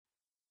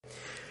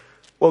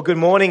Well, good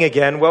morning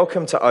again.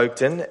 Welcome to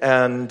Oakton.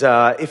 And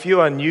if you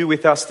are new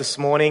with us this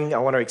morning, I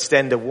want to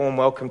extend a warm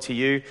welcome to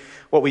you.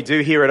 What we do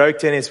here at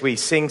Oakton is we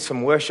sing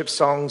some worship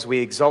songs, we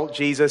exalt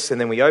Jesus,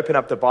 and then we open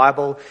up the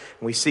Bible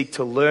and we seek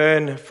to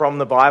learn from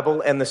the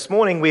Bible. And this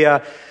morning we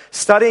are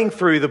studying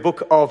through the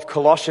book of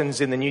Colossians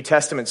in the New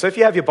Testament. So if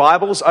you have your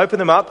Bibles, open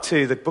them up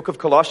to the book of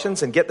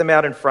Colossians and get them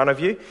out in front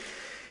of you.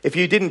 If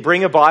you didn't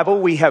bring a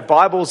Bible, we have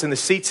Bibles in the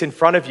seats in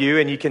front of you,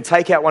 and you can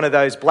take out one of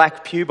those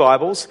black pew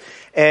Bibles.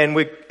 And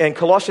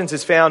Colossians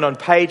is found on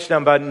page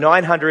number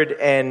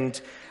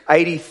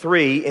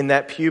 983 in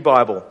that pew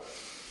Bible.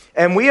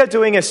 And we are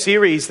doing a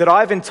series that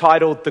I've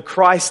entitled The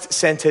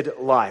Christ-Centered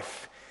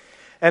Life.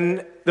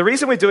 And the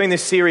reason we're doing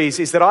this series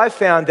is that I've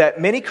found that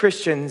many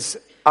Christians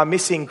are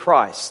missing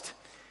Christ.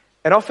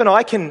 And often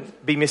I can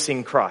be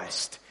missing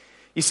Christ.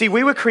 You see,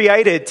 we were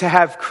created to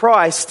have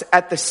Christ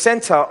at the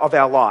center of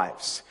our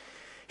lives.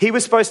 He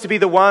was supposed to be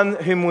the one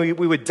whom we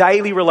would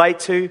daily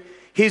relate to.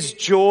 His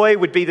joy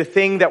would be the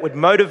thing that would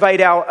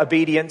motivate our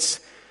obedience.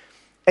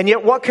 And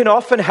yet what can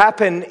often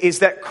happen is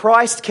that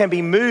Christ can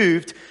be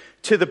moved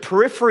to the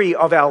periphery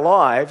of our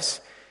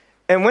lives.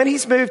 And when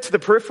he's moved to the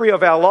periphery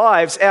of our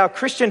lives, our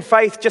Christian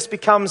faith just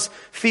becomes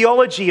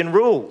theology and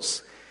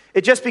rules.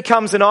 It just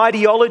becomes an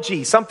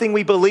ideology, something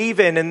we believe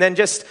in, and then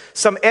just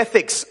some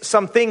ethics,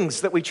 some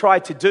things that we try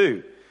to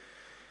do.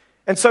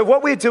 And so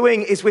what we're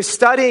doing is we're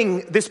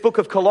studying this book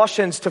of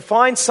Colossians to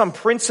find some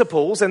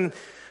principles, and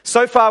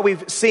so far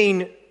we've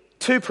seen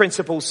two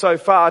principles so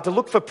far, to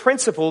look for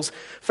principles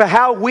for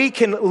how we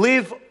can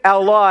live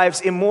our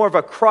lives in more of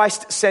a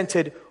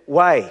Christ-centered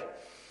way.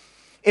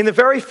 In the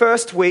very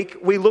first week,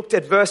 we looked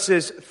at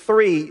verses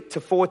 3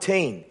 to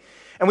 14.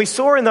 And we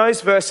saw in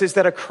those verses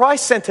that a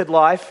Christ-centered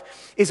life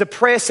is a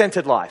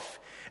prayer-centered life.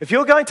 If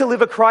you're going to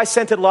live a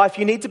Christ-centered life,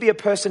 you need to be a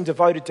person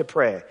devoted to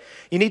prayer.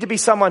 You need to be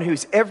someone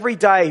who's every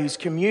day, who's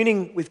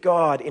communing with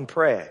God in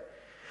prayer.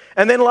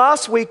 And then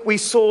last week we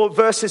saw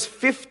verses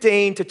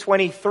 15 to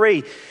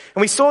 23.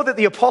 And we saw that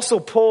the Apostle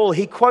Paul,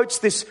 he quotes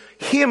this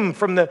hymn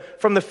from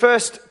the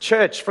first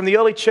church, from the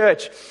early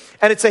church.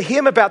 And it's a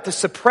hymn about the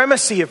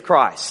supremacy of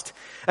Christ.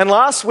 And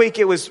last week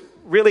it was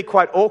really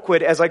quite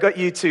awkward as I got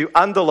you to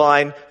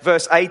underline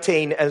verse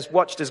 18, as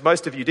watched as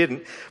most of you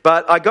didn't,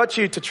 but I got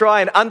you to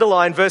try and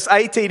underline verse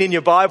 18 in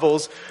your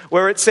Bibles,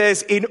 where it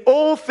says, in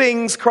all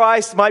things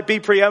Christ might be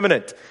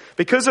preeminent.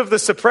 Because of the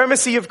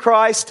supremacy of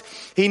Christ,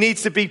 he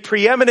needs to be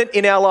preeminent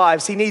in our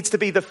lives. He needs to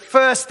be the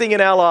first thing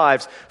in our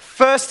lives,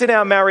 first in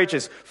our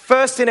marriages,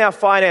 first in our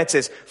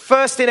finances,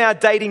 first in our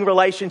dating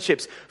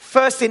relationships,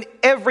 first in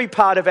every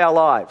part of our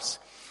lives.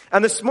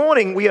 And this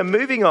morning we are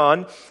moving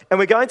on, and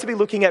we're going to be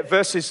looking at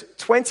verses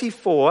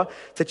 24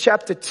 to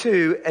chapter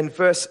 2 and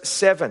verse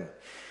 7.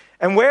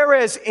 And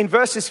whereas in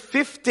verses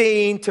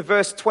 15 to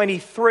verse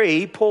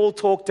 23, Paul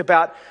talked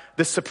about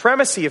the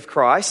supremacy of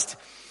Christ,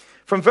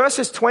 from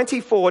verses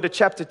 24 to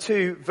chapter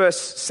 2,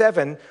 verse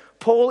 7,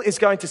 Paul is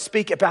going to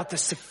speak about the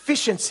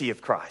sufficiency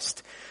of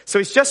Christ. So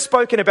he's just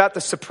spoken about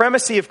the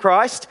supremacy of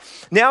Christ.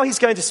 Now he's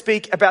going to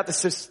speak about the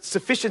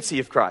sufficiency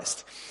of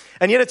Christ.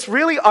 And yet it's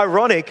really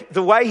ironic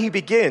the way he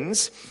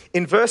begins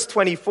in verse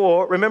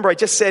 24. Remember, I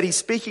just said he's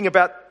speaking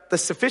about the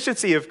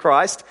sufficiency of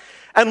Christ.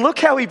 And look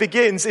how he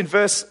begins in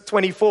verse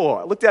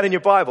 24. Look down in your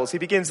Bibles. He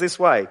begins this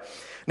way.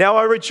 Now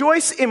I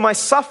rejoice in my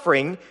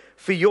suffering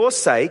for your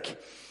sake,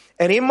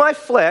 and in my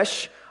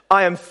flesh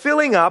I am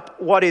filling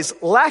up what is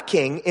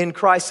lacking in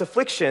Christ's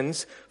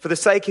afflictions for the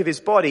sake of his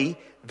body,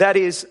 that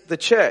is the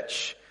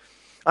church.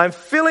 I'm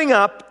filling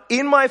up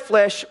in my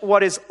flesh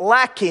what is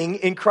lacking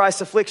in Christ's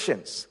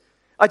afflictions.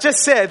 I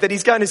just said that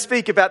he's going to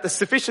speak about the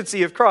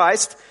sufficiency of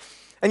Christ,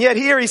 and yet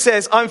here he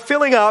says, I'm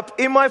filling up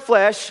in my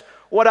flesh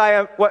what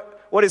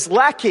is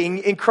lacking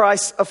in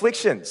Christ's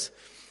afflictions.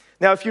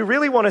 Now, if you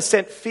really want to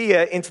send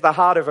fear into the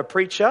heart of a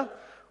preacher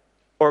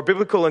or a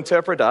biblical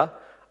interpreter,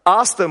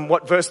 ask them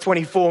what verse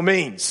 24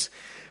 means,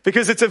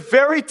 because it's a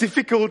very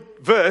difficult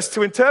verse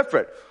to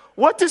interpret.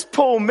 What does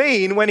Paul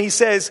mean when he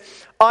says,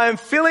 I am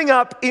filling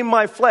up in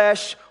my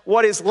flesh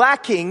what is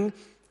lacking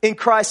in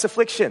Christ's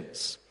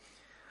afflictions?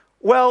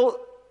 Well,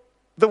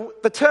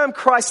 the term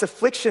Christ's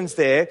afflictions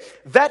there,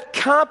 that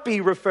can't be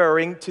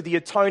referring to the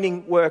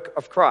atoning work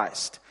of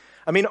Christ.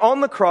 I mean,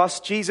 on the cross,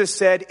 Jesus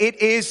said,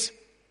 it is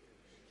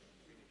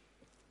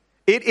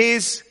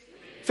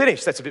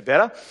finished. That's a bit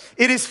better.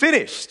 It is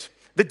finished.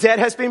 The debt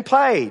has been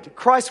paid.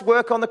 Christ's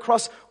work on the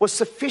cross was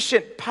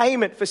sufficient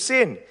payment for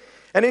sin.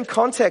 And in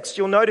context,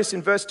 you'll notice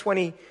in verse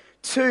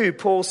 22,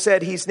 Paul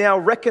said he's now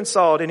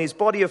reconciled in his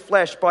body of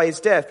flesh by his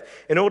death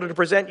in order to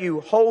present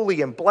you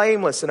holy and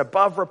blameless and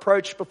above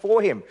reproach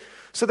before him.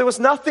 So there was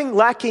nothing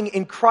lacking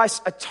in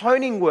Christ's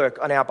atoning work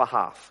on our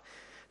behalf.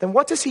 Then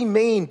what does he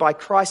mean by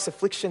Christ's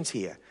afflictions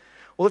here?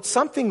 Well, it's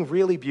something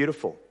really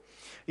beautiful.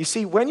 You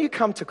see, when you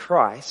come to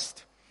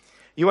Christ,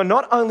 you are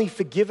not only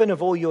forgiven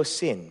of all your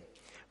sin,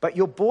 but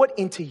you're brought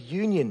into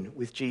union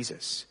with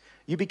Jesus.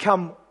 You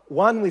become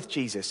one with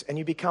Jesus, and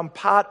you become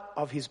part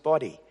of his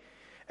body.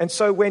 And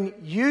so when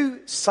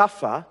you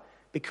suffer,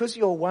 because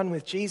you're one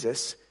with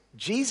Jesus,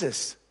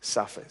 Jesus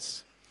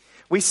suffers.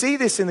 We see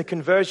this in the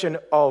conversion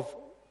of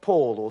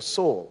Paul or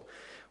Saul.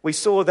 We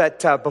saw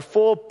that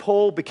before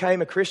Paul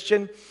became a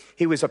Christian,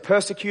 he was a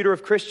persecutor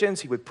of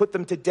Christians. He would put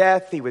them to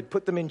death. He would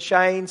put them in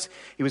chains.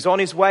 He was on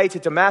his way to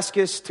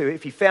Damascus.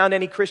 If he found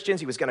any Christians,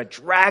 he was going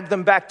to drag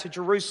them back to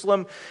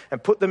Jerusalem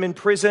and put them in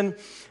prison.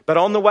 But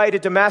on the way to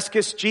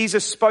Damascus,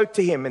 Jesus spoke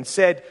to him and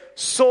said,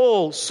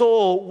 "Saul,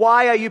 Saul,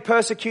 why are you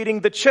persecuting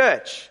the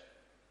church?"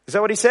 Is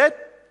that what he said?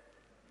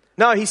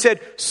 No, he said,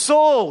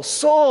 "Saul,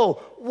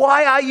 Saul,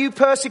 why are you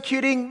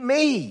persecuting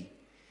me?"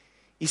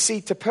 You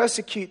see, to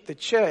persecute the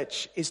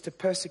church is to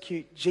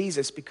persecute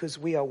Jesus because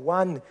we are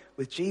one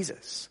with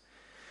Jesus.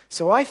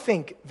 So I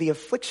think the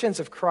afflictions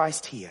of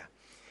Christ here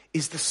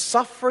is the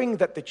suffering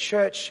that the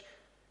church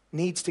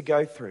needs to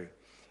go through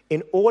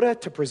in order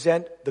to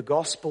present the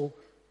gospel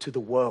to the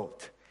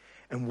world.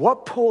 And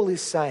what Paul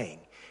is saying,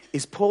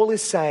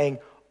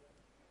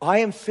 I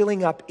am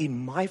filling up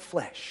in my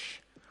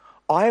flesh.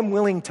 I am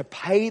willing to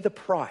pay the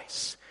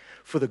price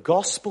for the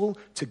gospel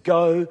to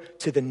go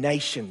to the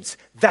nations.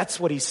 That's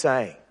what he's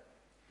saying.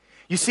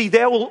 You see,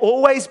 there will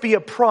always be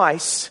a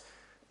price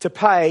to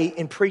pay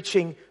in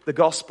preaching the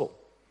gospel.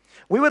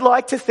 We would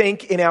like to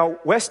think in our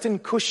Western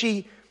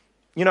cushy,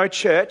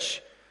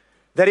 church,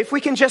 that if we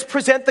can just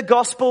present the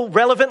gospel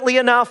relevantly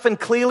enough and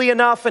clearly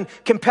enough and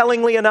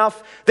compellingly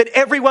enough, that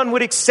everyone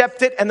would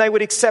accept it and they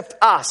would accept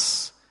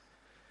us.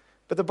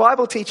 But the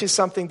Bible teaches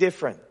something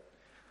different.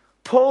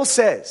 Paul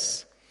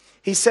says,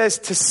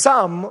 to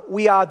some,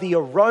 we are the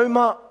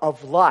aroma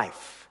of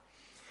life.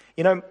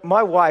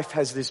 My wife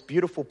has this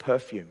beautiful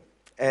perfume,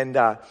 and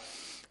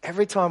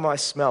every time I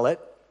smell it,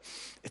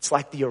 it's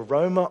like the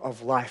aroma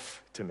of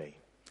life to me.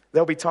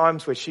 There'll be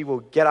times where she will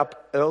get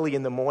up early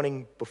in the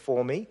morning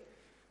before me.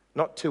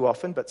 Not too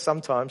often, but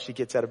sometimes she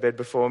gets out of bed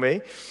before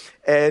me.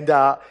 And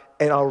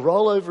I'll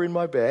roll over in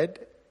my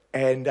bed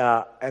and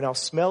I'll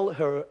smell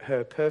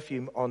her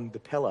perfume on the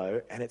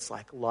pillow, and it's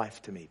like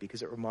life to me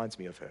because it reminds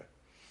me of her.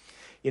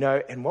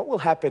 And what will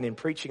happen in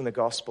preaching the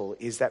gospel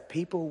is that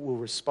people will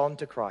respond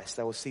to Christ.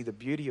 They will see the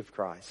beauty of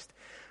Christ.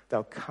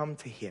 They'll come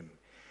to him.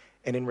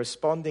 And in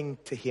responding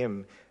to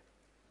him,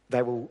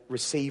 they will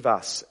receive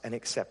us and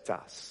accept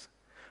us.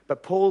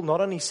 But Paul not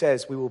only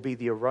says we will be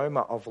the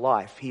aroma of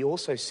life, he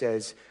also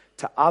says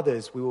to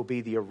others we will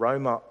be the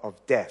aroma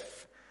of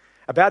death.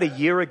 About a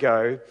year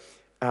ago,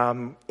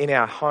 in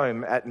our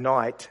home at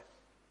night,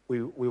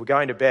 we were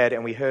going to bed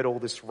and we heard all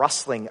this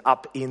rustling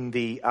up in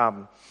the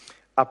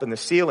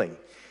ceiling.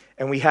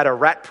 And we had a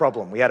rat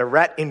problem. We had a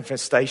rat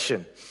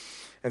infestation.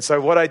 And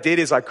so what I did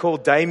is I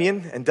called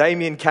Damien, and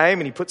Damien came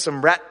and he put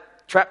some rat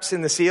traps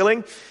in the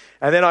ceiling.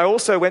 And then I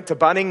also went to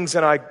Bunnings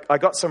and I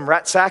got some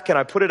rat sack and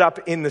I put it up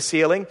in the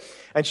ceiling.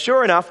 And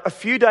sure enough, a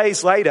few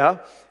days later,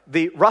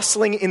 the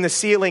rustling in the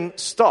ceiling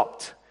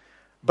stopped.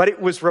 But it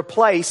was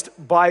replaced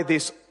by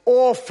this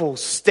awful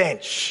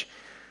stench.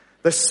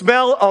 The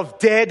smell of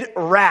dead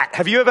rat.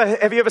 Have you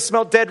ever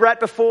smelled dead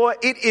rat before?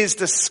 It is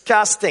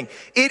disgusting.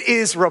 It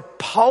is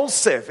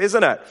repulsive,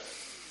 isn't it?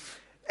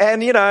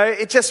 And,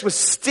 it just was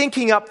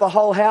stinking up the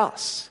whole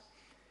house.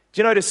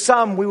 To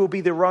some, we will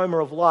be the aroma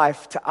of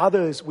life. To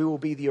others, we will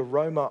be the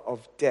aroma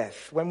of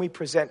death. When we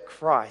present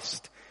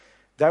Christ,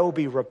 they will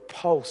be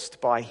repulsed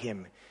by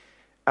him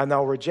and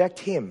they'll reject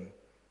him.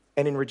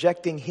 And in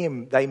rejecting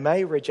him, they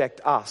may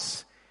reject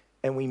us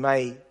and we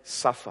may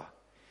suffer.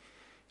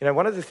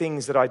 One of the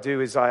things that I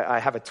do is I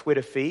have a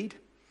Twitter feed.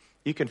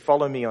 You can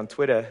follow me on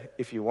Twitter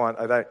if you want.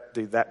 I don't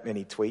do that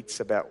many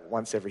tweets, about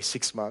once every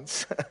 6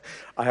 months.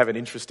 I have an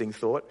interesting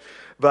thought.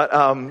 But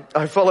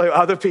I follow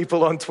other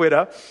people on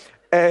Twitter.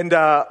 And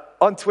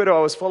on Twitter,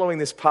 I was following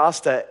this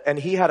pastor, and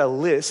he had a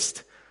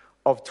list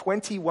of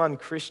 21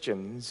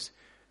 Christians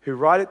who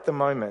right at the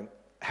moment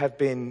have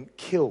been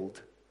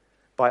killed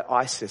by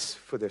ISIS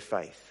for their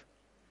faith.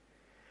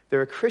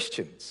 There are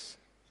Christians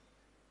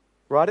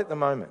right at the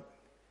moment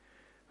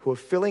who are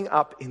filling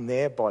up in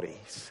their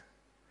bodies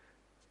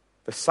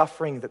the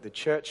suffering that the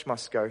church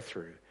must go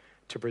through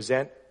to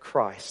present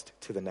Christ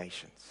to the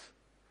nations.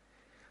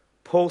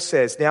 Paul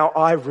says, "Now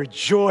I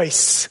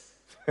rejoice."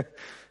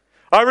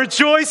 I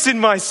rejoice in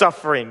my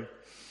suffering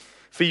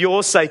for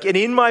your sake. And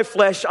in my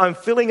flesh, I'm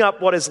filling up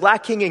what is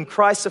lacking in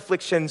Christ's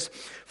afflictions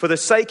for the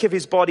sake of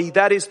his body,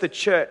 that is the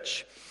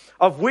church,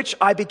 of which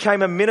I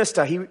became a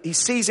minister. He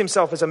sees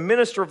himself as a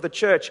minister of the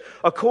church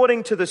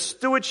according to the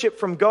stewardship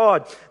from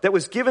God that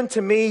was given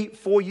to me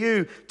for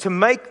you to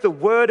make the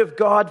word of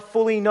God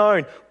fully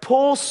known.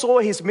 Paul saw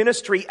his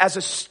ministry as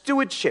a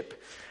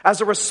stewardship,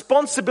 as a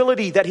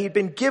responsibility that he'd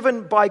been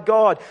given by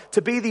God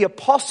to be the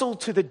apostle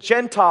to the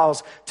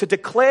Gentiles, to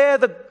declare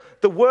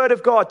the word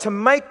of God, to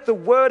make the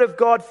word of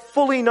God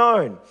fully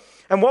known.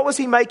 And what was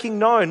he making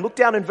known? Look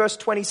down in verse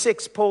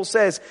 26. Paul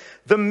says,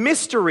 "The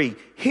mystery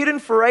hidden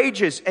for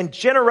ages and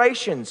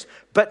generations,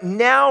 but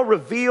now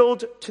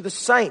revealed to the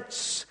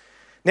saints."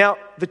 Now,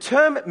 the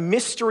term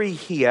mystery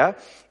here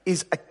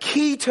is a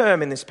key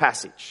term in this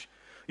passage.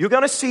 You're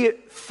going to see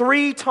it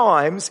 3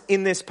 times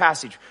in this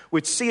passage.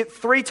 We'd see it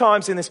 3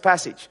 times in this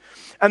passage.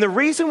 And the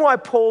reason why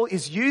Paul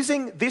is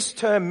using this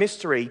term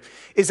mystery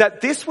is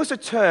that this was a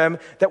term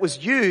that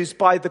was used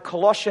by the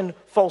Colossian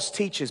false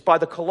teachers, by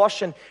the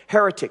Colossian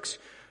heretics.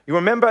 You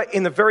remember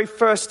in the very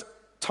first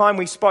time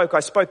I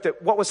spoke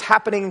that what was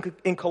happening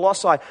in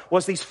Colossae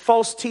was these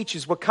false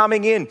teachers were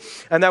coming in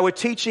and they were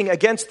teaching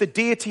against the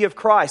deity of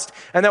Christ,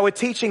 and they were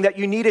teaching that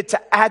you needed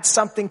to add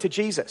something to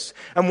Jesus.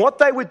 And what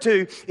they would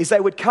do is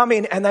they would come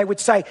in and they would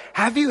say,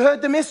 have you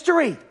heard the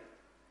mystery?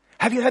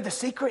 Have you heard the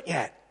secret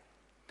yet?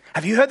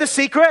 Have you heard the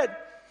secret?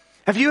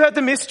 Have you heard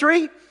the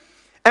mystery?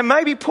 And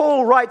maybe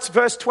Paul writes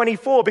verse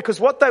 24 because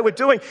what they were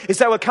doing is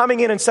they were coming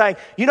in and saying,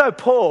 you know,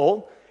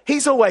 Paul,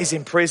 he's always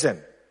in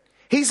prison.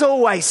 He's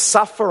always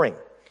suffering.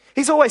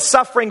 He's always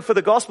suffering for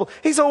the gospel.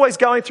 He's always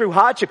going through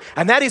hardship.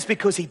 And that is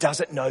because he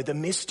doesn't know the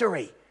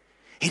mystery.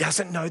 He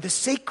doesn't know the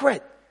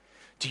secret.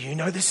 Do you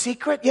know the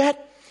secret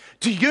yet?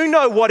 Do you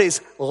know what is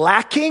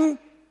lacking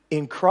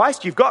in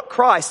Christ? You've got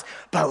Christ,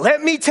 but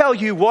let me tell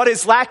you what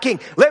is lacking.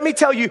 Let me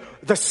tell you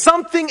the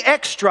something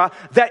extra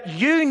that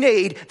you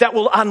need that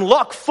will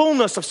unlock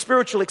fullness of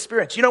spiritual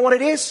experience. You know what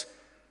it is?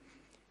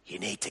 You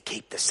need to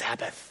keep the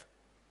Sabbath.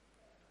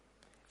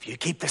 If you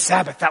keep the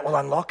Sabbath, that will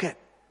unlock it.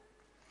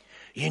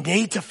 You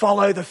need to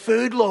follow the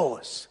food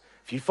laws.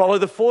 If you follow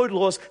the food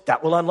laws,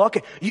 that will unlock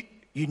it.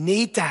 You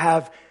need to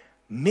have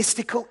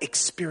mystical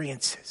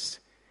experiences.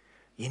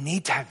 You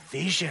need to have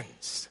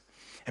visions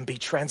and be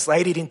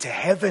translated into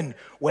heaven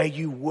where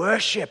you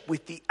worship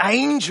with the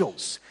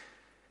angels.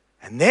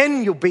 And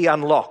then you'll be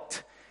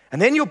unlocked.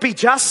 And then you'll be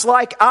just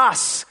like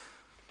us,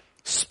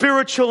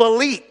 spiritual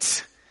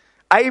elite,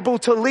 able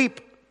to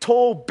leap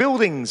tall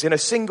buildings in a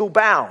single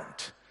bound.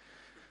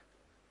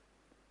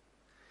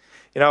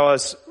 You know,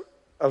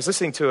 I was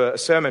listening to a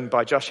sermon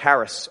by Josh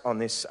Harris on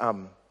this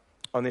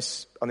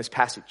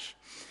passage.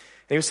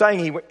 And he was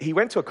saying he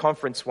went to a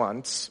conference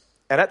once,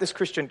 and at this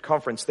Christian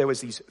conference, there was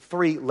these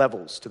 3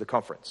 levels to the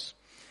conference.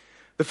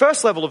 The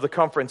first level of the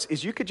conference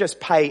is you could just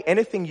pay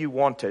anything you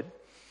wanted,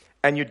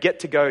 and you'd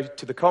get to go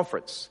to the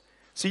conference.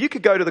 So you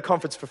could go to the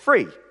conference for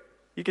free.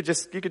 You could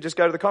just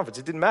go to the conference.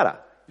 It didn't matter.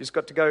 You just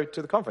got to go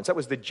to the conference. That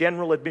was the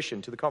general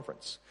admission to the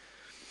conference.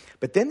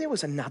 But then there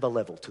was another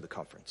level to the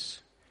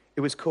conference.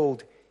 It was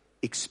called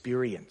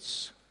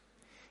experience.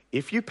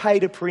 If you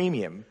paid a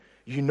premium,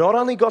 you not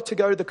only got to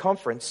go to the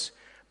conference,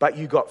 but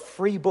you got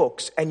free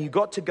books and you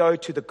got to go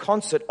to the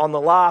concert on the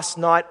last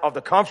night of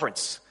the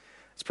conference.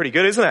 It's pretty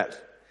good, isn't it?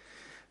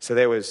 So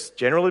there was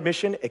general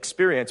admission,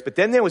 experience, but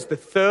then there was the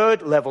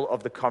 3rd level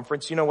of the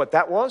conference. You know what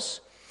that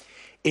was?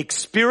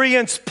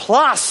 Experience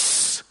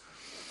plus.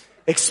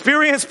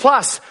 Experience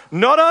plus.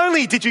 Not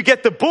only did you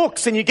get the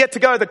books and you get to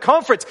go to the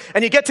conference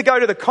and you get to go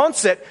to the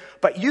concert,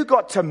 but you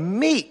got to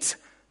meet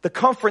the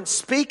conference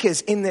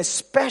speakers in this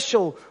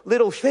special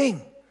little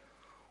thing.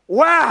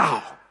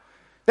 Wow.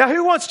 Now,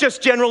 who wants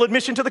just general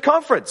admission to the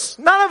conference?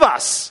 None of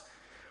us.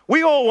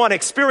 We all want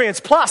experience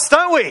plus,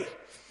 don't we?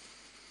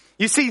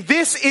 You see,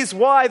 this is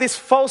why this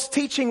false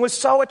teaching was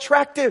so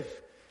attractive.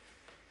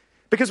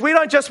 Because we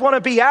don't just want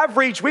to be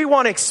average, we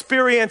want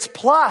experience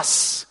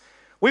plus.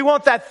 We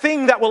want that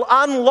thing that will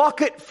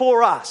unlock it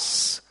for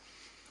us.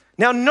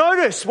 Now,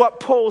 notice what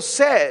Paul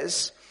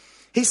says.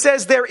 He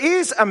says there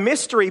is a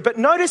mystery, but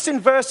notice in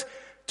verse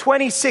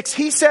 26,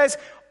 he says,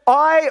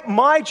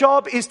 my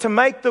job is to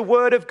make the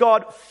word of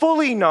God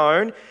fully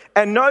known.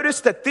 And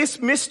notice that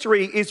this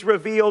mystery is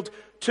revealed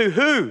to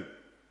who?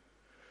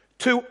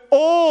 To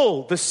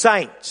all the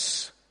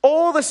saints.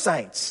 All the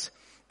saints.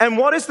 And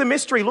what is the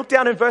mystery? Look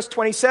down in verse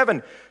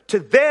 27. To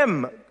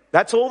them,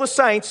 that's all the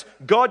saints,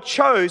 God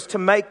chose to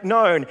make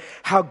known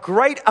how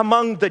great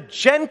among the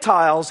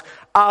Gentiles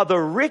are the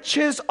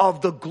riches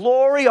of the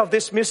glory of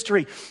this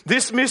mystery.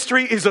 This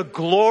mystery is a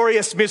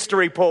glorious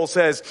mystery, Paul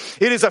says.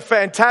 It is a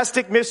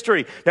fantastic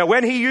mystery. Now,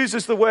 when he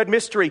uses the word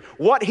mystery,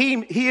 what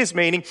he is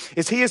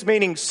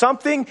meaning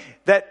something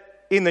that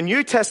in the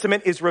New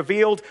Testament is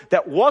revealed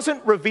that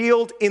wasn't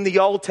revealed in the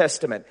Old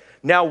Testament.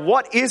 Now,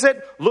 what is it?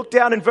 Look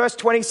down in verse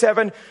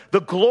 27. The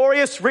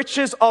glorious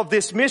riches of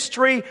this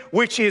mystery,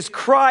 which is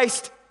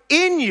Christ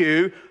in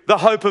you, the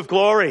hope of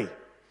glory.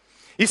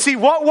 You see,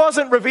 what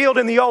wasn't revealed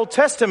in the Old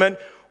Testament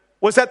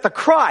was that the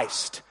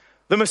Christ,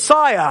 the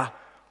Messiah,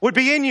 would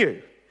be in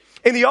you.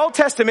 In the Old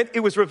Testament,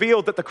 it was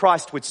revealed that the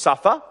Christ would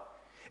suffer.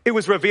 It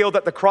was revealed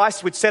that the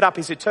Christ would set up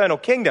his eternal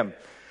kingdom.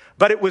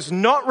 But it was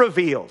not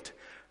revealed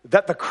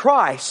that the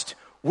Christ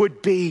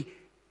would be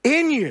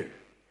in you.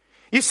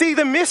 You see,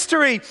 the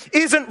mystery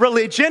isn't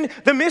religion.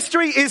 The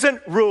mystery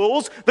isn't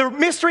rules. The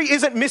mystery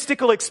isn't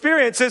mystical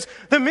experiences.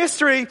 The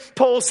mystery,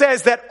 Paul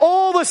says, that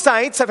all the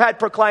saints have had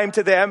proclaimed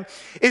to them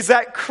is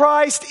that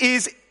Christ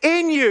is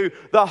in you,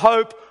 the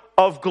hope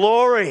of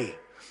glory.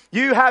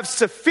 You have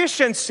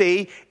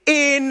sufficiency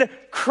in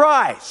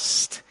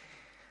Christ.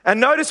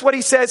 And notice what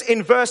he says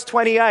in verse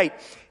 28.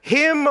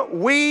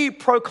 Him we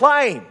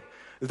proclaim.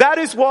 That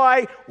is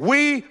why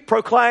we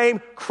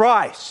proclaim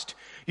Christ.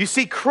 You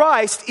see,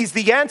 Christ is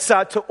the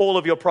answer to all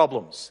of your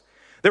problems.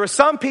 There are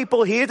some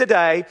people here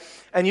today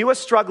and you are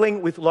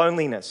struggling with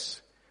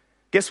loneliness.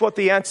 Guess what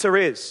the answer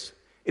is?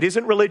 It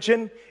isn't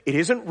religion, it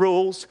isn't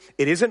rules,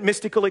 it isn't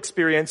mystical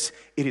experience,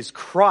 it is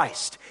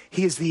Christ.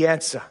 He is the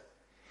answer.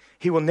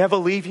 He will never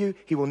leave you,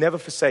 he will never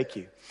forsake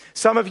you.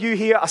 Some of you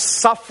here are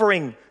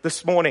suffering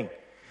this morning.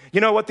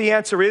 You know what the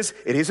answer is?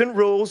 It isn't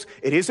rules,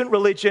 it isn't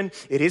religion,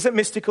 it isn't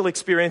mystical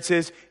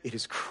experiences, it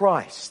is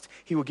Christ.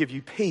 He will give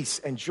you peace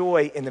and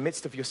joy in the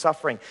midst of your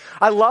suffering.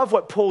 I love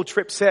what Paul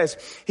Tripp says.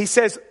 He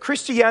says,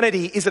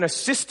 Christianity isn't a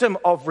system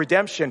of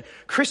redemption.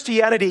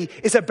 Christianity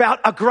is about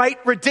a great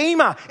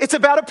Redeemer. It's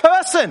about a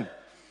person.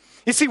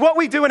 You see, what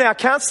we do in our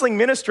counseling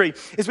ministry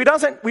is we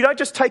don't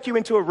just take you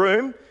into a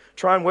room,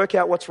 try and work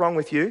out what's wrong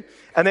with you,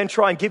 and then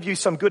try and give you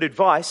some good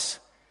advice.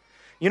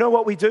 You know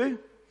what we do?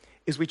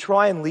 Is we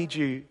try and lead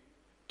you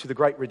to the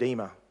great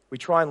Redeemer. We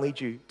try and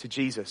lead you to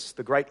Jesus,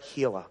 the great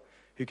healer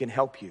who can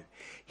help you.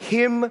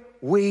 Him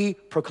we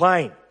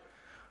proclaim.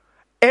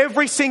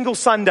 Every single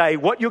Sunday,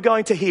 what you're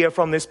going to hear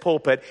from this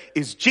pulpit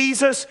is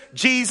Jesus,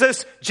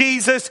 Jesus,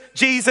 Jesus,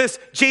 Jesus,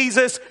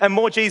 Jesus, and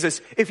more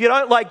Jesus. If you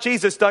don't like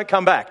Jesus, don't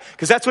come back,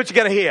 because that's what you're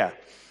going to hear.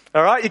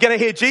 All right? You're going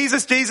to hear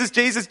Jesus, Jesus,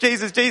 Jesus,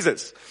 Jesus,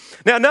 Jesus.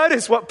 Now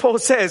notice what Paul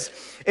says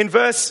in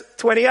verse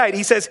 28.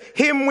 He says,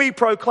 him we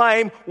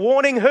proclaim,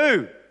 warning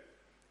who?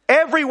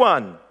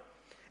 Everyone.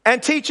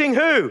 And teaching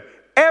who?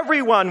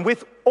 Everyone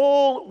with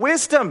all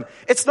wisdom.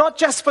 It's not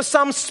just for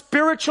some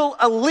spiritual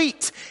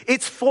elite.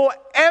 It's for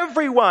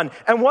everyone.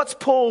 And what's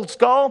Paul's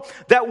goal?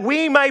 That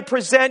we may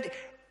present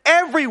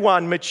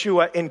everyone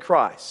mature in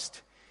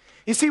Christ.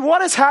 You see,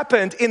 what has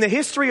happened in the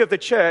history of the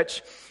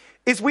church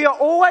is we are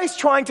always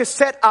trying to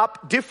set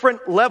up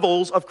different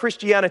levels of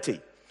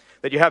Christianity.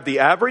 That you have the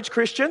average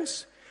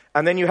Christians,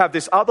 and then you have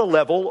this other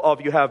level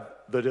of you have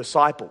the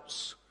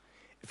disciples.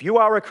 If you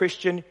are a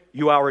Christian,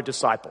 you are a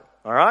disciple.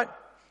 All right?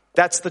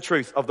 That's the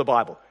truth of the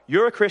Bible.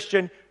 You're a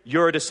Christian,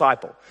 you're a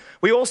disciple.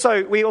 We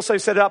also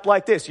set it up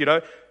like this, you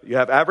know. You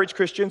have average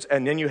Christians,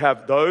 and then you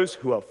have those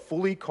who are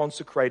fully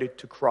consecrated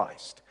to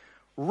Christ.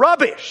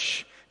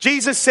 Rubbish!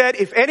 Jesus said,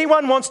 if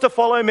anyone wants to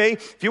follow me,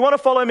 if you want to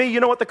follow me, you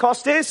know what the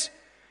cost is?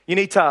 You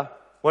need to,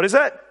 what is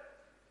it?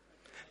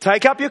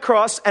 Take up your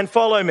cross and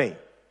follow me.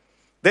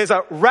 There's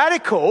a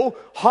radical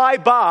high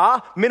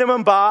bar,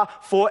 minimum bar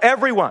for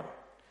everyone.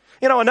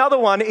 You know, another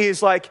one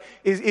is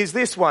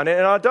this one,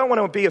 and I don't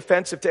want to be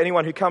offensive to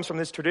anyone who comes from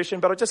this tradition,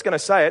 but I'm just going to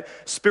say it,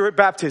 spirit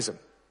baptism.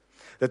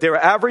 That there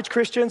are average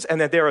Christians and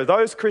that there are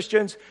those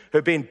Christians who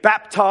have been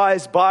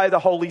baptized by the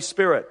Holy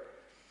Spirit.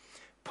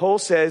 Paul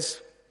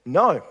says,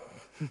 no.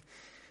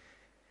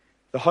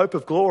 The hope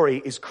of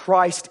glory is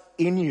Christ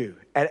in you,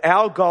 and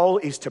our goal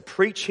is to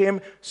preach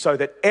him so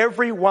that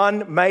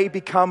everyone may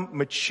become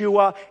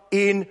mature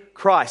in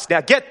Christ.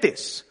 Now get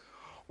this.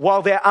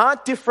 While there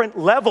aren't different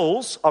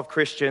levels of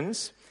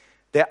Christians,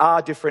 there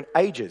are different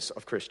ages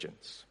of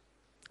Christians.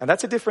 And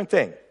that's a different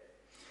thing.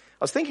 I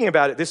was thinking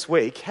about it this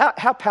week.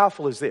 How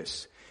powerful is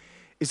this?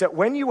 Is that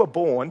when you were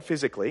born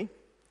physically,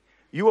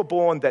 you were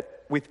born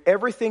that with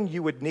everything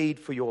you would need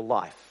for your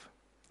life.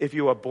 If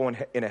you were born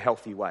in a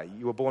healthy way,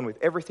 you were born with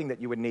everything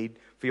that you would need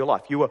for your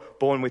life. You were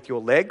born with your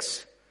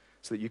legs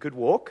so that you could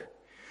walk.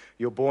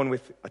 You were born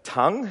with a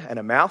tongue and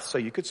a mouth so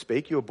you could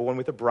speak. You were born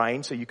with a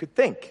brain so you could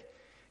think.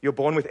 You're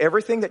born with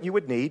everything that you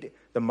would need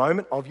the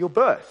moment of your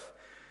birth.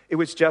 It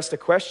was just a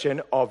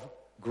question of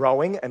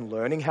growing and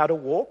learning how to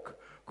walk,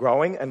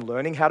 growing and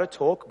learning how to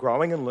talk,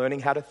 growing and learning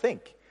how to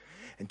think.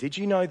 And did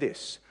you know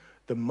this?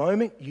 The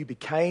moment you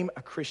became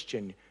a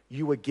Christian,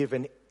 you were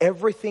given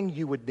everything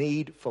you would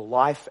need for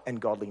life and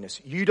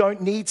godliness. You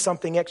don't need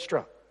something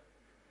extra.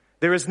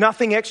 There is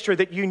nothing extra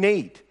that you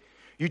need.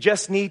 You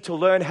just need to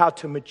learn how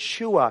to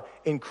mature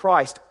in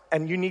Christ.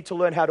 And you need to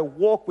learn how to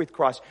walk with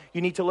Christ. You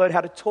need to learn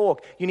how to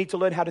talk. You need to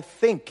learn how to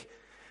think.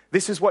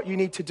 This is what you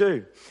need to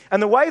do. And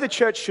the way the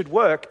church should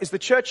work is the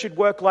church should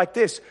work like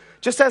this.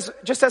 Just as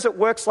it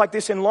works like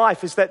this in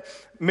life, is that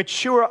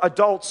mature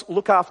adults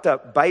look after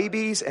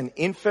babies and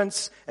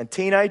infants and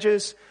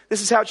teenagers.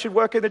 This is how it should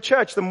work in the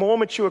church. The more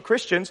mature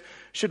Christians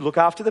should look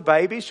after the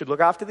babies, should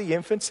look after the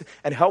infants,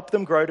 and help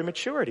them grow to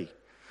maturity.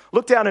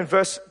 Look down in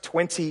verse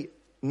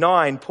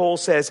 29. Paul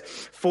says,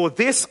 for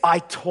this I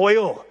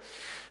toil.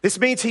 This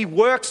means he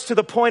works to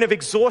the point of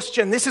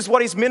exhaustion. This is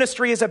what his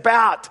ministry is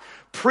about.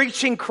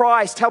 Preaching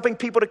Christ, helping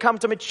people to come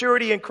to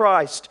maturity in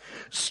Christ.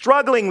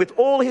 Struggling with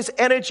all his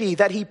energy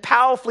that he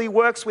powerfully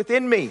works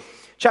within me.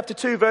 Chapter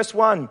 2, verse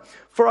 1.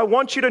 For I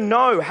want you to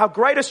know how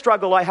great a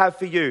struggle I have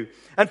for you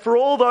and for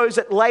all those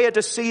at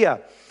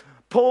Laodicea.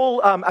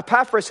 Paul,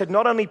 Epaphras had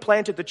not only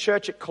planted the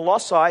church at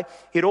Colossae,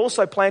 he had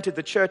also planted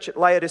the church at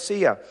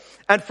Laodicea.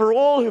 And for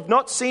all who have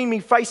not seen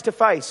me face to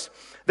face,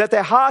 that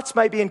their hearts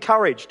may be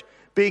encouraged,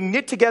 being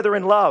knit together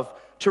in love,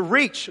 to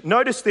reach,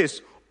 notice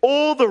this,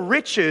 all the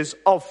riches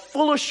of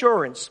full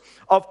assurance,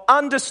 of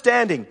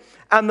understanding,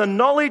 and the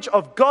knowledge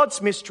of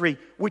God's mystery,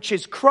 which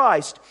is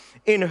Christ,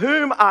 in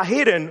whom are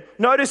hidden,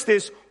 notice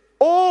this,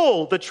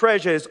 all the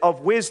treasures of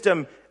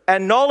wisdom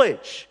and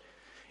knowledge.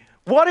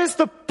 What is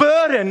the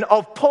burden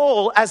of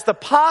Paul as the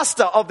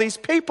pastor of these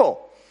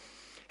people?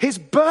 His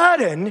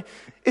burden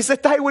is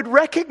that they would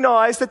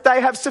recognize that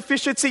they have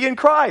sufficiency in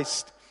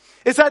Christ.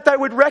 Is that they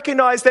would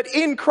recognize that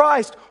in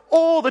Christ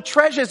all the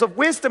treasures of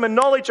wisdom and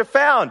knowledge are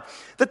found.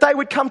 That they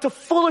would come to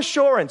full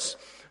assurance.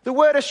 The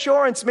word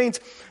assurance means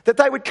that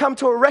they would come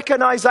to a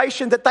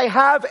recognition that they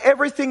have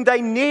everything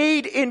they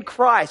need in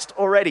Christ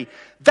already.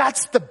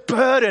 That's the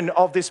burden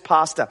of this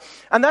pastor.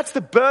 And that's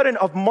the burden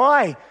of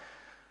my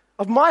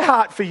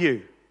heart for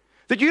you.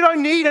 That you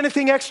don't need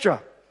anything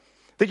extra.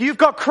 That you've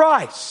got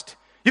Christ.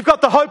 You've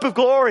got the hope of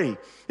glory.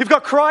 You've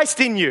got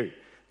Christ in you.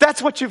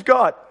 That's what you've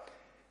got.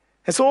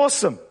 It's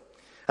awesome.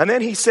 And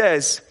then he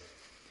says,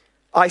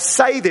 I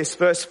say this,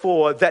 verse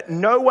 4, that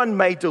no one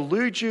may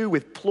delude you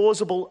with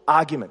plausible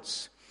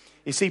arguments.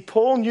 You see,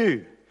 Paul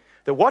knew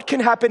that what can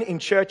happen in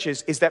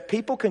churches is that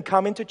people can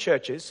come into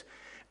churches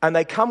and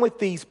they come with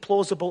these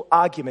plausible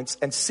arguments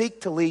and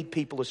seek to lead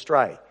people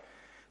astray.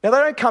 Now, they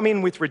don't come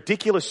in with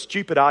ridiculous,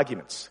 stupid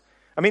arguments.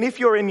 I mean, if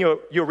you're in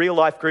your real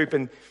life group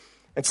and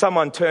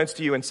someone turns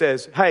to you and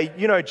says, hey,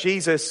 you know,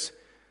 Jesus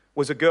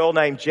was a girl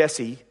named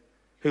Jessie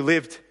who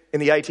lived in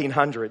the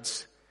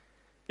 1800s,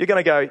 you're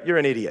going to go, you're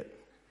an idiot.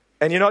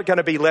 And you're not going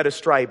to be led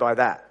astray by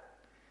that.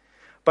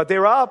 But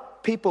there are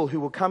people who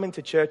will come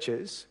into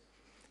churches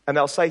and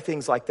they'll say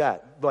things like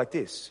that, like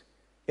this.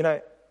 You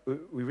know,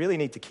 we really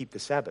need to keep the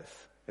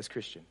Sabbath as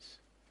Christians.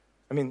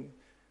 I mean,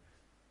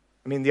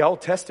 the Old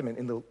Testament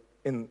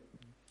in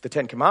the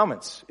Ten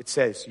Commandments, it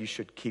says you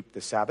should keep the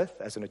Sabbath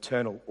as an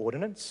eternal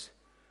ordinance.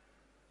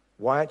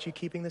 Why aren't you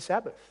keeping the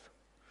Sabbath?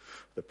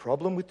 The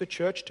problem with the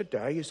church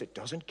today is it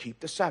doesn't keep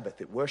the Sabbath.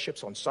 It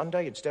worships on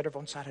Sunday instead of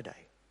on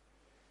Saturday.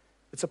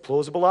 It's a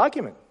plausible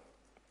argument.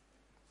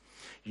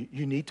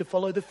 You need to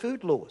follow the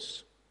food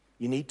laws.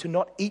 You need to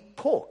not eat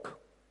pork.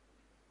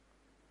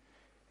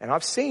 And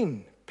I've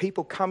seen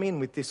people come in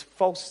with this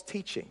false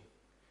teaching.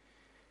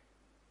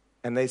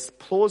 And there's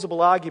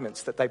plausible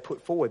arguments that they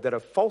put forward that are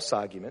false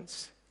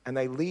arguments, and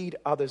they lead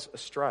others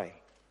astray.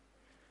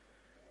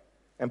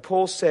 And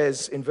Paul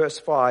says in verse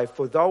 5,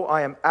 for though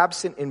I am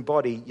absent in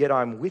body, yet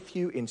I am with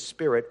you in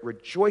spirit,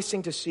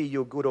 rejoicing to see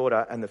your good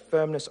order and the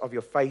firmness of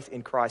your faith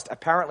in Christ.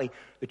 Apparently,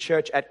 the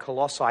church at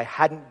Colossae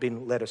hadn't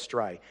been led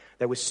astray.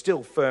 They were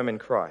still firm in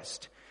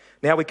Christ.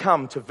 Now we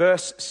come to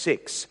verse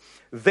 6.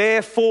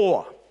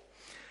 Therefore.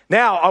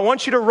 Now, I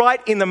want you to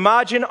write in the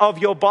margin of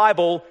your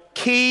Bible,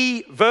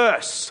 key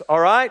verse, all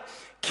right?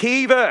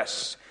 Key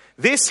verse.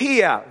 This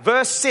here,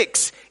 verse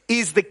 6,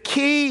 is the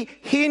key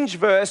hinge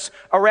verse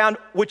around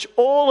which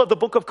all of the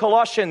book of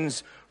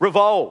Colossians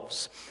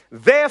revolves.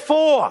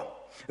 Therefore,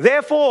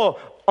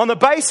 on the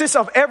basis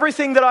of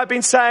everything that I've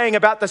been saying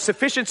about the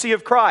sufficiency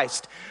of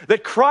Christ,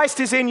 that Christ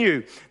is in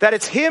you, that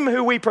it's Him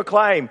who we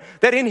proclaim,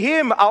 that in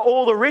Him are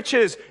all the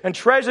riches and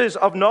treasures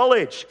of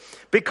knowledge.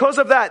 Because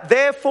of that,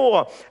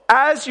 therefore,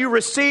 as you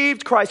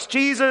received Christ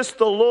Jesus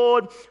the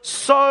Lord,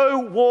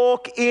 so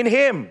walk in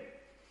Him.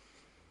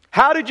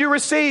 How did you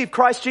receive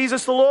Christ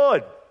Jesus the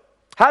Lord?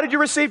 How did you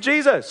receive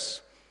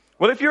Jesus?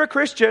 Well, if you're a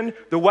Christian,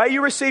 the way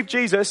you receive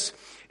Jesus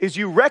is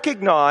you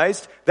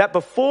recognized that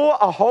before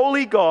a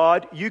holy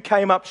God, you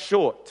came up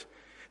short.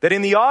 That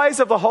in the eyes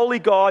of the holy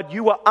God,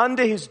 you were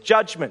under His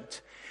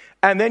judgment.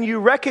 And then you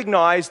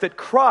recognized that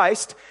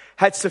Christ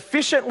had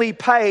sufficiently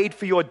paid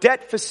for your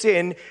debt for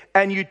sin,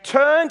 and you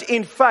turned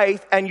in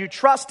faith and you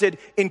trusted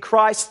in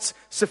Christ's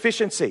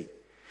sufficiency.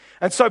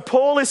 And so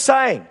Paul is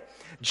saying,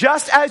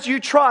 just as you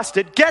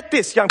trusted, get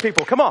this, young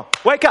people, come on,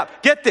 wake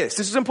up, get this,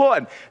 this is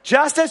important.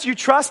 Just as you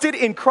trusted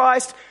in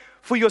Christ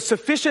for your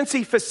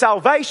sufficiency for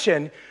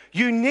salvation,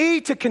 you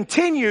need to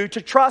continue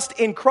to trust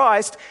in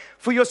Christ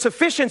for your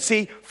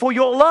sufficiency for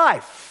your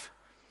life.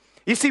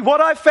 You see, what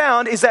I've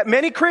found is that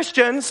many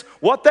Christians,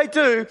 what they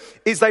do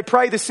is they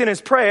pray the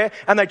sinner's prayer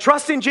and they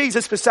trust in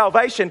Jesus for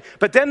salvation,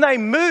 but then they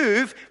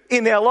move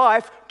in their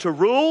life to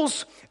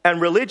rules and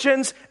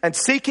religions and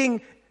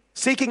seeking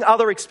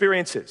other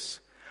experiences.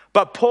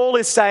 But Paul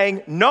is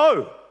saying,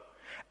 no.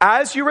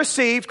 As you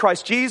received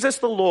Christ Jesus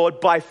the Lord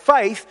by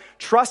faith,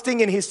 trusting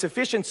in His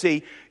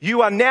sufficiency,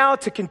 you are now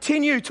to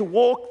continue to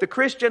walk the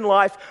Christian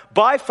life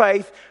by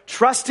faith,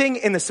 trusting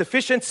in the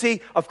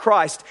sufficiency of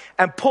Christ.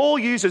 And Paul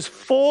uses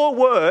 4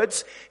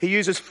 words. He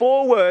uses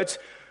 4 words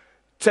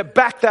to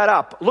back that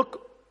up.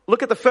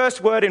 Look at the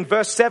first word in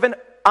verse 7.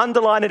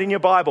 Underline it in your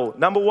Bible.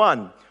 Number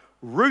 1,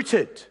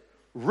 rooted.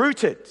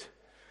 Rooted.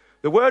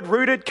 The word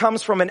rooted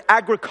comes from an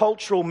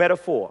agricultural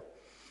metaphor.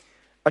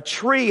 A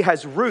tree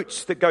has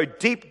roots that go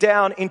deep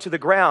down into the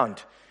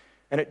ground,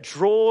 and it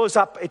draws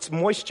up its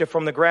moisture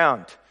from the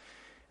ground.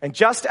 And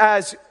just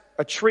as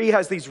a tree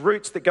has these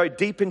roots that go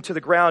deep into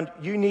the ground,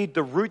 you need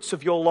the roots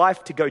of your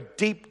life to go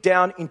deep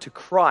down into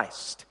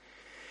Christ.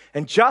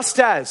 And just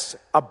as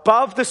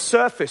above the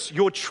surface,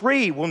 your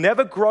tree will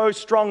never grow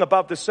strong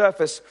above the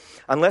surface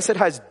unless it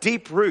has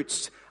deep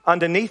roots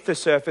underneath the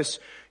surface,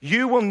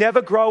 you will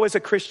never grow as a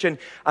Christian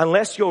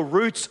unless your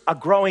roots are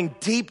growing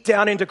deep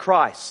down into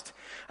Christ.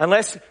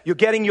 unless you're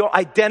getting your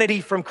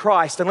identity from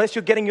Christ, unless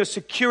you're getting your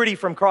security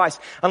from Christ,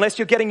 unless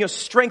you're getting your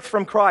strength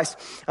from Christ,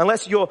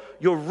 unless your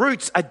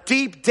roots are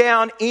deep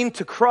down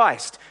into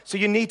Christ. So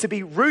you need to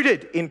be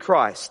rooted in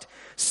Christ.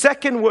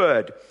 Second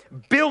word,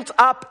 built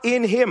up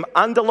in Him.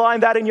 Underline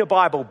that in your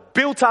Bible.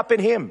 Built up in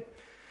Him.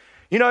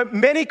 You know,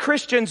 many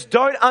Christians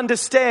don't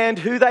understand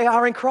who they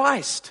are in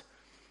Christ.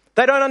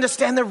 They don't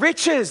understand the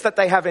riches that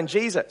they have in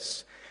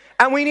Jesus.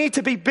 And we need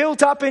to be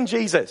built up in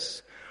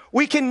Jesus.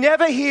 We can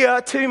never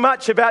hear too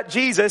much about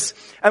Jesus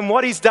and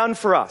what He's done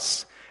for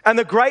us and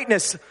the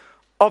greatness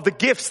of the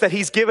gifts that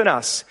He's given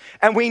us.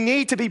 And we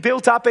need to be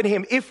built up in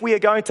Him if we are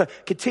going to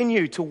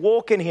continue to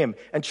walk in Him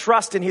and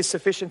trust in His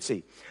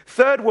sufficiency.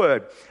 Third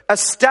word,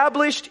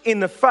 established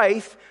in the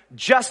faith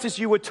just as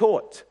you were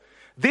taught.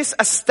 This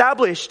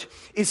established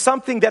is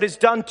something that is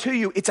done to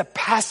you. It's a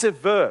passive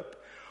verb.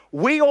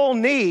 We all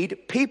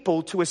need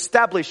people to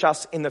establish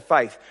us in the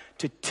faith,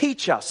 to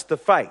teach us the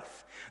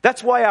faith.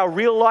 That's why our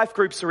real life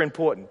groups are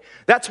important.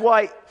 That's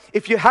why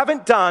if you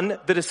haven't done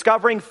the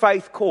Discovering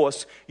Faith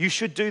course, you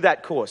should do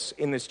that course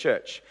in this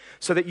church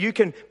so that you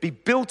can be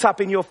built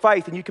up in your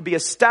faith and you can be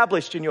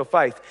established in your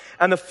faith.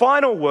 And the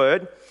final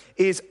word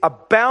is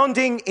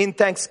abounding in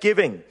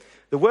thanksgiving.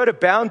 The word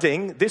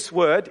abounding, this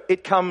word,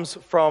 it comes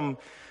from...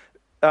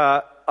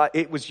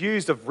 it was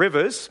used of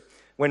rivers.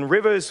 When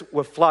rivers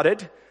were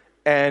flooded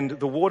and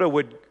the water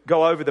would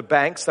go over the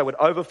banks, they would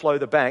overflow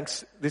the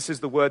banks. This is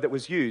the word that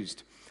was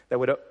used. They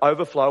would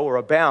overflow or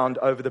abound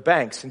over the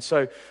banks. And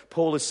so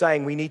Paul is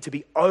saying we need to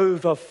be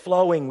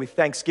overflowing with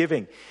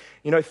thanksgiving.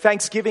 You know,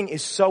 thanksgiving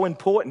is so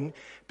important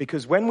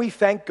because when we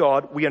thank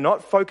God, we are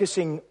not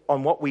focusing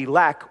on what we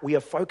lack. We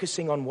are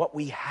focusing on what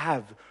we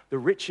have, the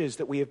riches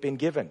that we have been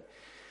given.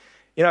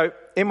 You know,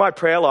 in my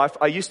prayer life,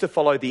 I used to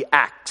follow the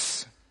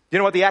acts. Do you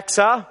know what the acts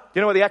are? Do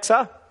you know what the acts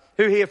are?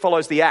 Who here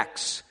follows the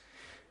acts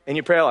in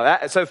your prayer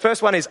life? So the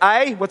first one is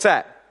A, what's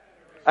that?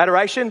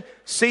 Adoration.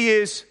 C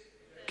is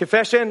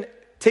confession.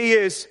 T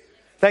is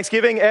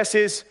thanksgiving. S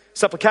is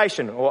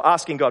supplication or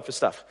asking God for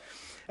stuff.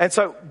 And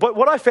so, but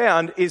what I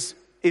found is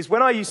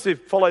when I used to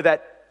follow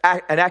that,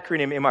 an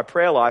acronym in my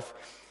prayer life,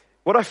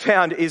 what I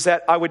found is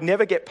that I would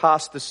never get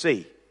past the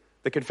C,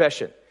 the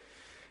confession.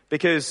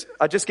 Because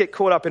I just get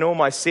caught up in all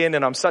my sin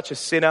and I'm such a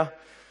sinner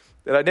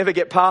that I never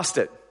get past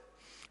it.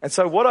 And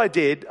so what I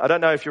did, I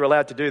don't know if you're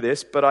allowed to do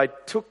this, but I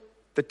took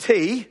the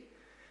T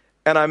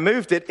and I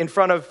moved it in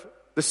front of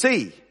the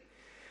C.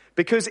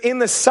 Because in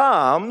the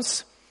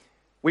Psalms,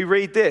 we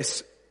read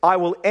this, I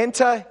will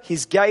enter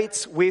His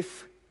gates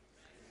with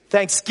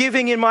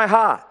thanksgiving in my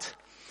heart.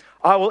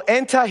 I will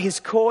enter His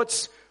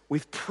courts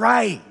with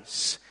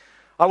praise.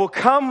 I will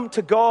come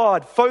to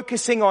God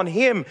focusing on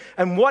Him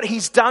and what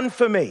He's done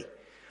for me,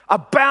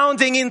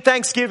 abounding in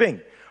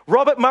thanksgiving.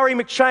 Robert Murray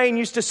McCheyne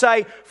used to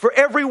say, for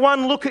every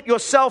one look at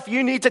yourself,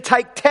 you need to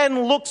take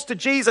 10 looks to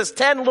Jesus,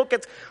 10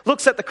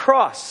 looks at the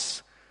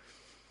cross.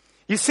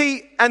 You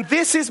see, and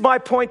this is my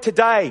point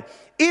today.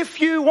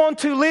 If you want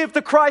to live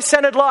the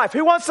Christ-centered life,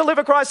 who wants to live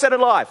a Christ-centered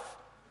life?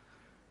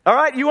 All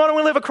right, you want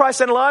to live a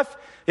Christ-centered life?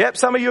 Yep,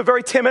 some of you are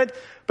very timid.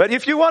 But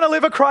if you want to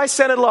live a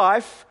Christ-centered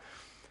life,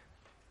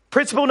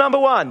 principle number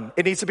 1,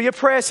 it needs to be a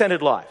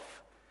prayer-centered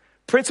life.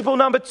 Principle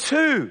number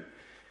 2,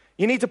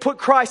 you need to put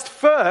Christ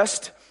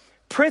first.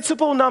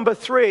 Principle number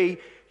 3,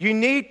 you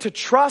need to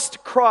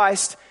trust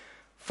Christ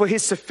for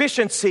His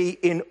sufficiency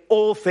in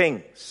all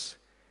things.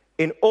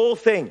 In all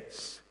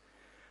things.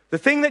 The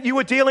thing that you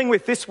are dealing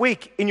with this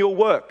week in your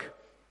work,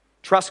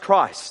 trust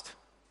Christ.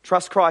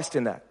 Trust Christ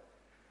in that.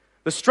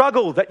 The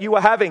struggle that you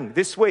are having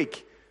this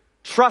week,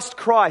 trust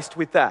Christ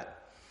with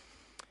that.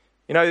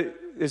 You know,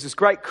 there's this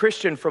great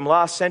Christian from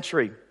last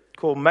century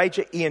called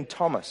Major Ian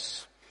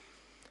Thomas.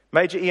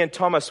 Major Ian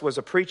Thomas was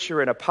a preacher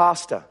and a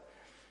pastor.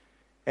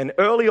 And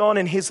early on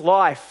in his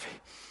life,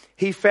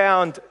 he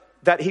found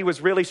that he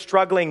was really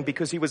struggling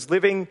because he was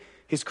living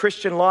his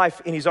Christian life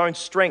in his own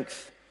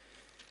strength.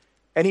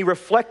 And he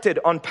reflected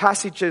on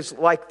passages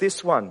like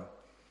this one,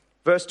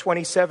 verse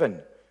 27,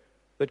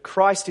 that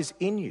Christ is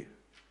in you.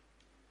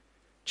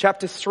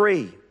 Chapter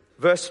 3,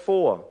 verse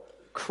 4,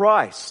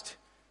 Christ,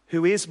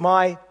 who is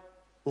my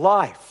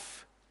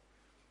life.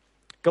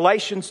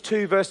 Galatians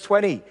 2, verse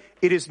 20,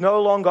 it is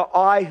no longer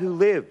I who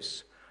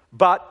lives,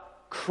 but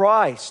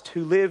Christ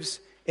who lives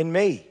in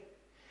me.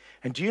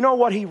 And do you know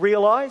what he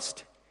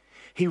realized?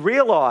 He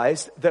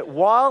realized that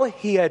while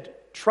he had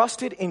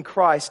trusted in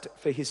Christ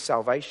for his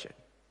salvation,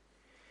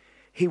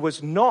 he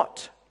was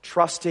not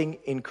trusting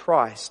in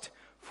Christ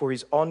for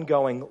his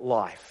ongoing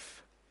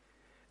life.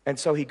 And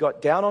so he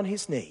got down on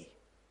his knee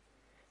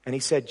and he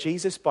said,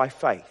 Jesus, by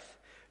faith,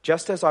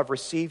 just as I've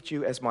received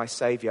you as my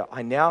Savior,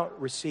 I now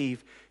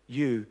receive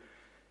you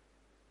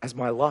as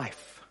my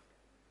life.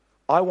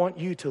 I want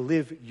you to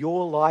live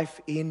your life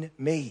in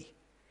me.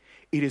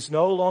 It is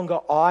no longer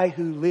I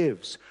who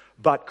lives,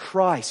 but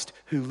Christ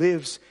who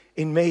lives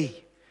in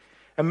me.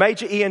 And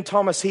Major Ian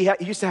Thomas, he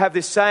used to have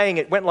this saying,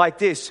 it went like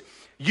this,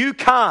 you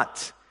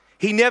can't.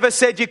 He never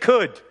said you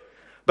could,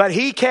 but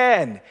he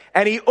can.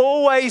 And he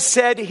always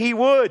said he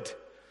would.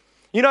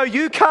 You know,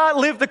 you can't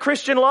live the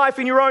Christian life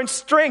in your own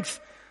strength.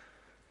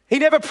 He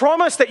never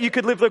promised that you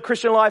could live the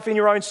Christian life in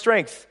your own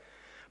strength.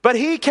 But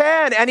he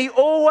can, and he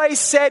always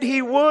said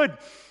he would.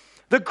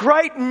 The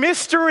great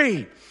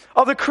mystery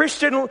of the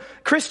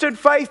Christian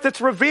faith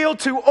that's revealed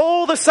to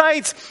all the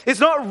saints is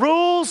not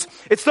rules,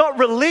 it's not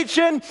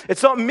religion,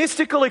 it's not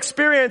mystical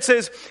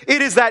experiences.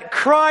 It is that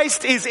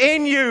Christ is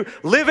in you,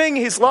 living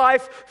his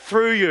life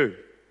through you.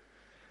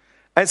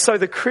 And so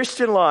the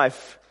Christian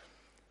life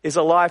is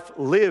a life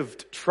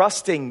lived,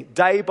 trusting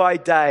day by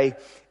day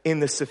in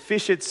the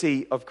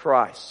sufficiency of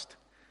Christ.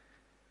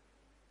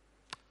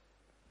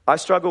 I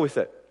struggle with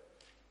it.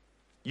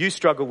 You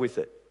struggle with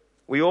it.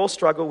 We all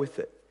struggle with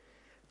it.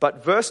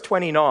 But verse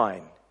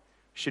 29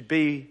 should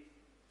be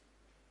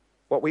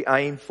what we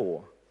aim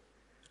for.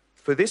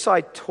 For this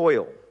I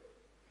toil.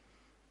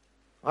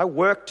 I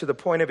work to the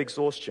point of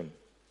exhaustion,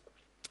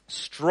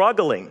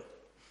 struggling,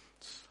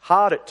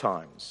 hard at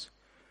times,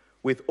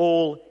 with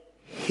all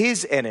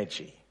his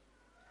energy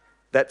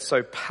that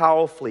so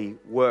powerfully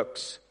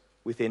works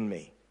within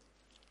me.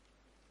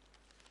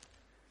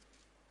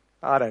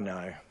 I don't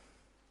know.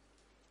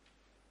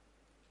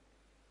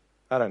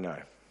 Have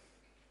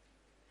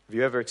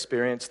you ever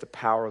experienced the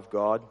power of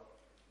God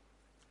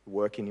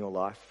work in your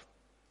life?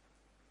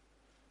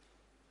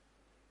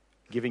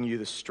 Giving you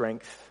the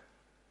strength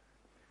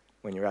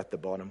when you're at the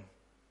bottom?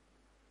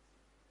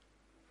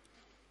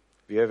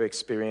 Have you ever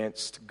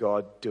experienced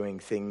God doing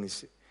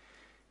things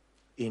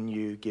in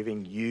you,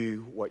 giving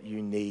you what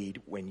you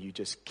need when you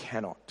just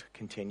cannot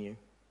continue?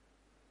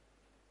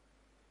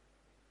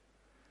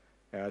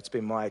 Now, it's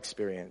been my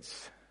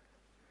experience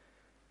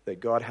that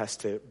God has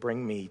to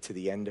bring me to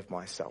the end of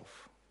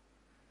myself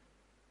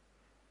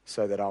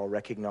so that I'll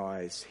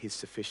recognize his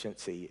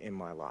sufficiency in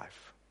my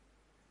life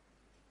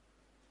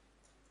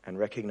and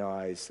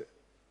recognize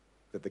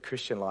that the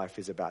Christian life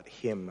is about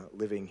him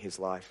living his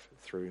life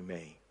through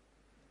me.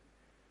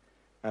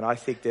 And I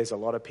think there's a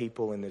lot of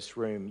people in this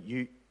room,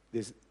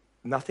 there's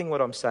nothing what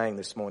I'm saying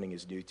this morning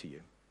is new to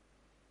you.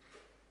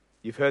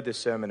 You've heard this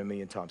sermon a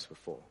million times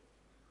before.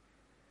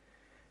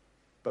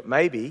 But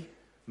maybe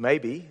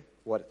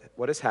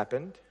what has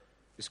happened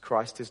is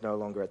Christ is no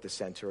longer at the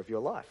center of your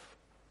life.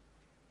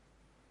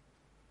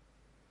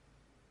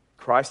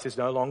 Christ is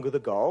no longer the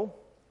goal.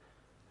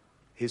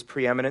 His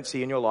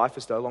preeminency in your life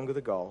is no longer the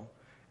goal.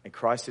 And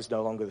Christ is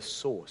no longer the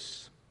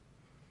source.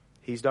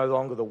 He's no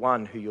longer the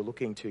one who you're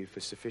looking to for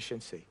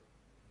sufficiency.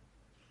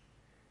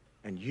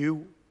 And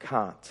you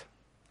can't.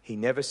 He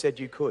never said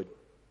you could.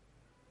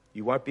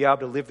 You won't be able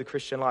to live the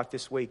Christian life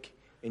this week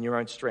in your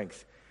own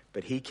strength.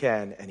 But he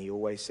can, and he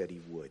always said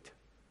he would.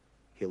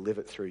 He'll live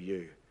it through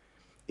you.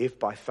 If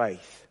by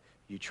faith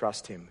you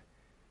trust him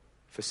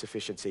for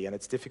sufficiency. And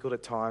it's difficult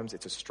at times.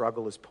 It's a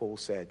struggle, as Paul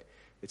said.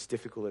 It's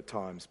difficult at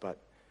times, but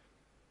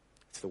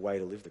it's the way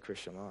to live the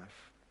Christian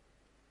life.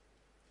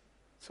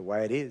 It's the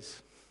way it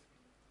is.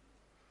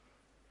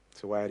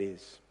 It's the way it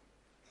is.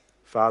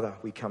 Father,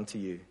 we come to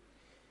you.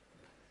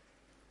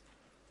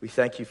 We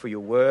thank you for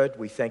your word.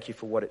 We thank you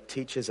for what it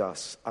teaches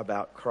us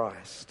about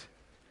Christ.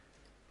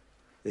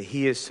 That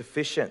he is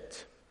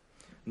sufficient,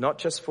 not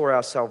just for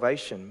our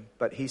salvation,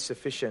 but he's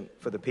sufficient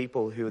for the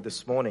people who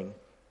this morning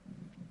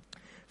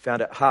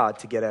found it hard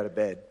to get out of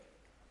bed.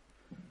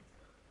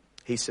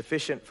 He's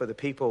sufficient for the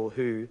people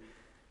who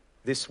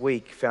this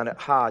week found it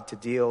hard to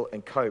deal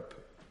and cope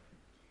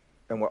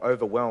and were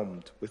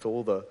overwhelmed with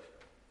all the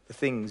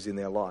things in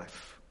their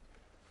life.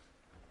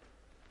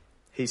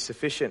 He's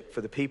sufficient for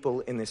the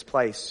people in this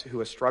place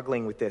who are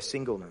struggling with their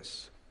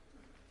singleness.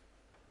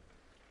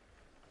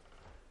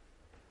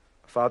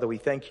 Father, we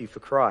thank you for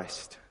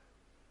Christ.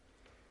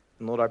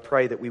 And Lord, I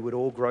pray that we would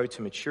all grow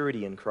to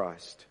maturity in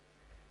Christ,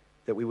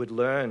 that we would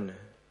learn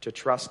to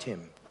trust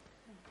him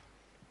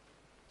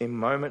in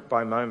moment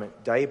by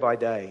moment, day by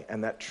day,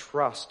 and that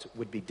trust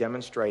would be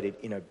demonstrated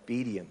in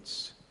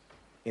obedience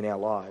in our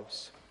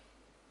lives.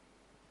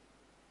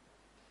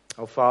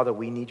 Oh, Father,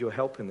 we need your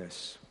help in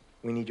this.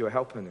 We need your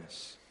help in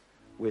this.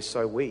 We're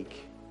so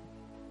weak.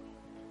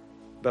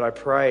 But I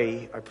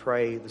pray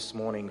this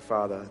morning,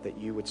 Father, that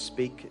you would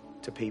speak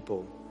to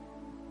people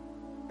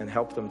and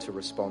help them to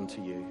respond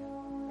to you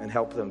and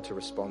help them to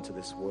respond to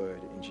this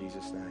word in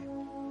Jesus' name.